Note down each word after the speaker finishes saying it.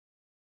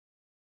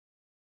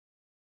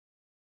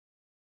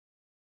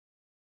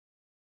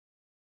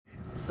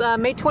It's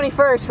May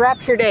 21st,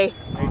 Rapture Day.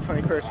 May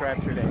 21st,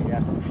 Rapture Day, yeah.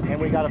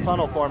 And we got a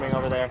funnel forming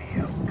over there.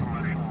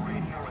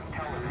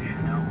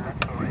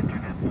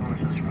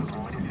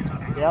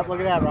 Yep, look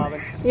at that,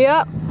 Robin.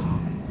 Yep.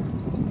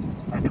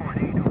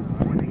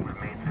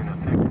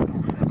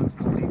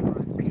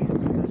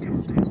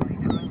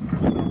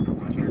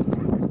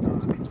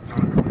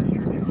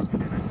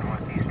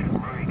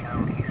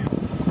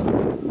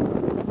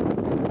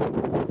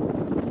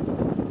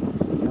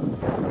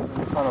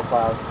 Funnel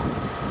cloud.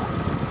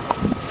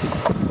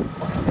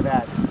 Look at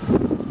that.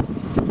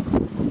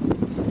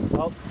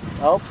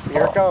 Oh,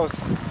 here it goes.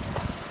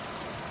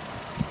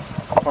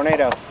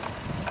 Tornado.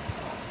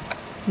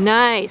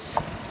 Nice.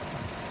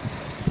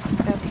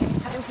 Okay,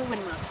 time for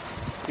wind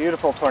muff.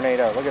 Beautiful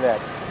tornado. Look at that.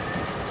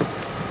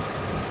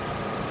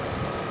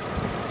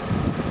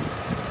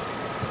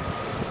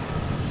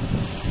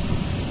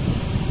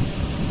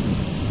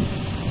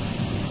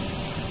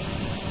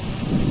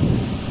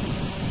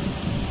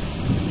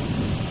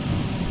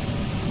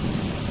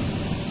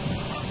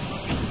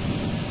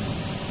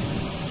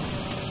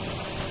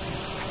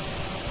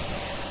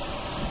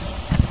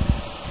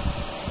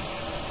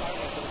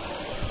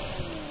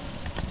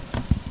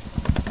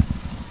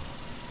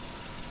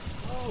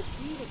 Oh,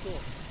 beautiful.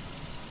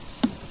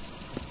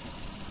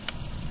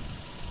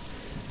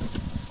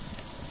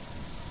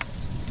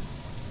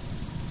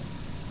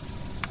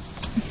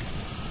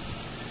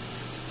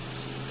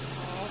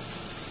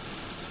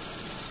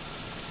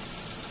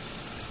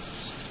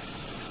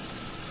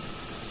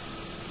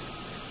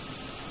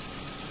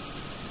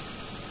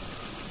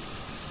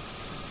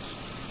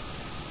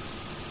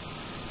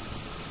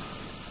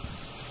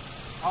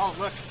 Oh,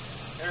 look,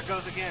 there it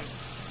goes again.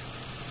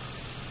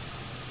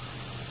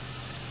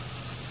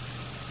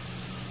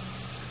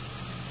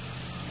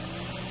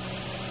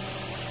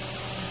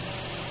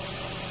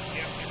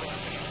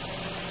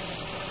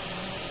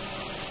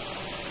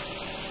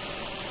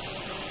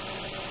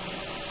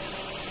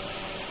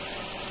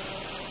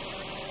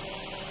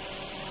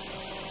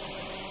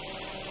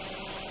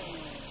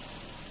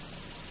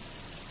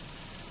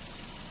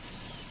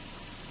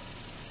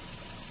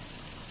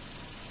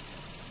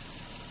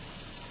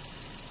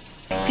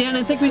 Dan,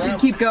 I think we should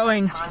keep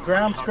going.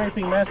 Ground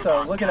scraping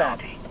meso, look at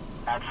that.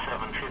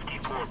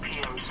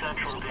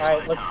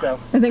 Alright, let's go.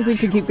 I think we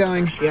should keep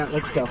going. Yeah,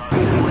 let's go.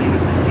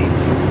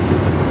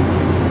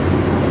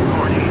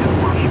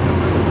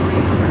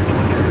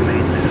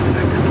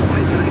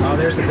 Oh,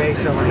 there's the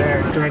base over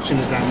there. Direction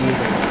is not moving.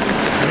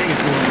 I think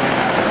it's moving right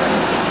at us.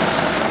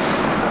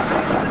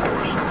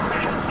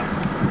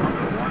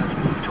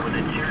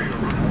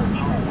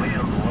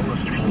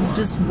 This is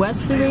just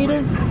west of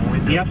Ada?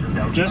 Yep,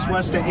 just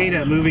west of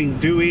Ada, moving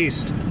due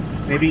east.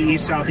 Maybe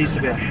east, southeast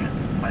a bit.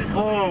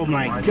 Oh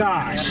my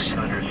gosh.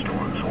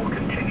 Thunderstorms will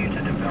continue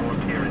to develop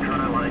near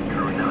dry line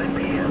through 9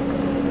 p.m.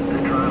 The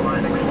dry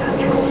line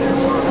extends from their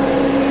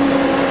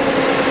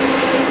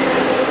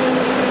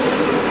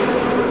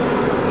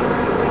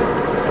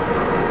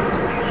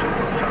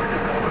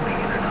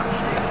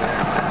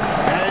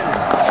That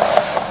is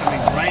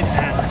coming right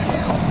at us.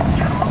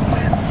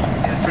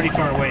 Pretty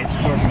far away, it's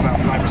about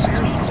 5 or 6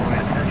 miles away.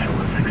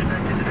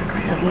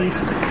 At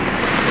least.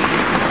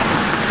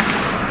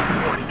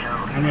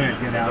 I'm gonna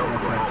get out real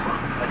quick.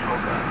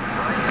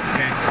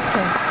 Okay.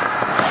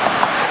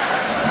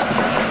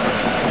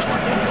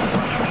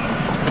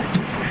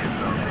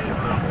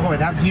 Boy,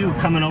 that view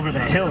coming over the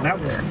hill, that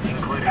was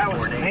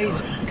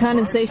amazing.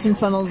 Condensation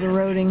funnels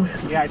eroding.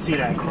 Yeah, I see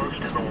that. close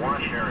to the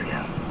wash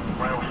area.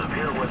 While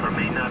severe weather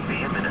may not be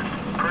imminent,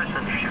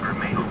 persons should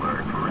remain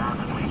alert for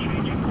rapidly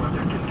changing weather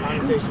conditions.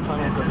 Condensation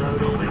funnels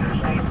eroding,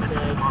 Robin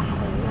said.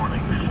 Possible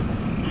warnings.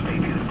 Stay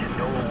tuned to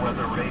NOAA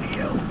Weather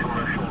Radio,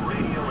 commercial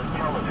radio, and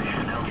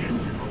television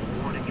outlets. The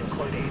warning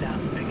include Ada,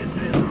 big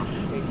advance.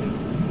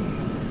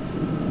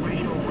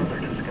 Regional weather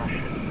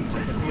discussion.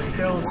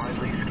 Stills.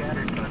 Widely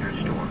scattered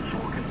thunderstorms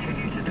will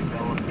continue to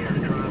develop near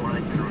dry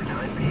line through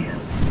 9 p.m.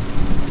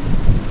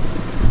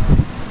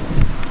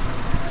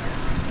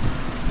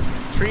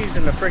 Trees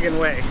in the friggin'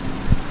 way.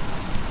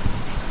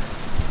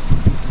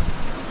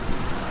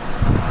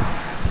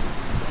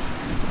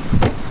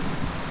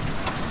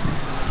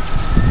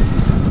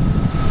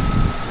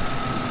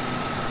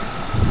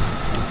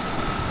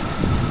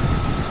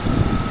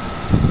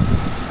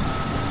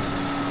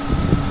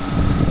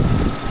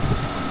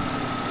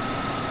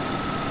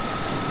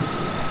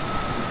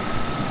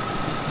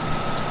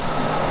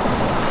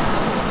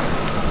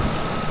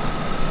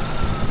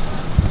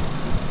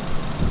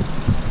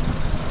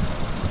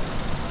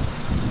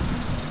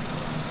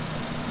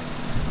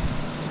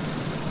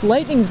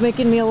 Lightning's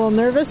making me a little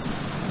nervous.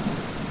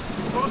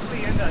 It's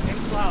mostly in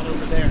cloud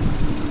over there.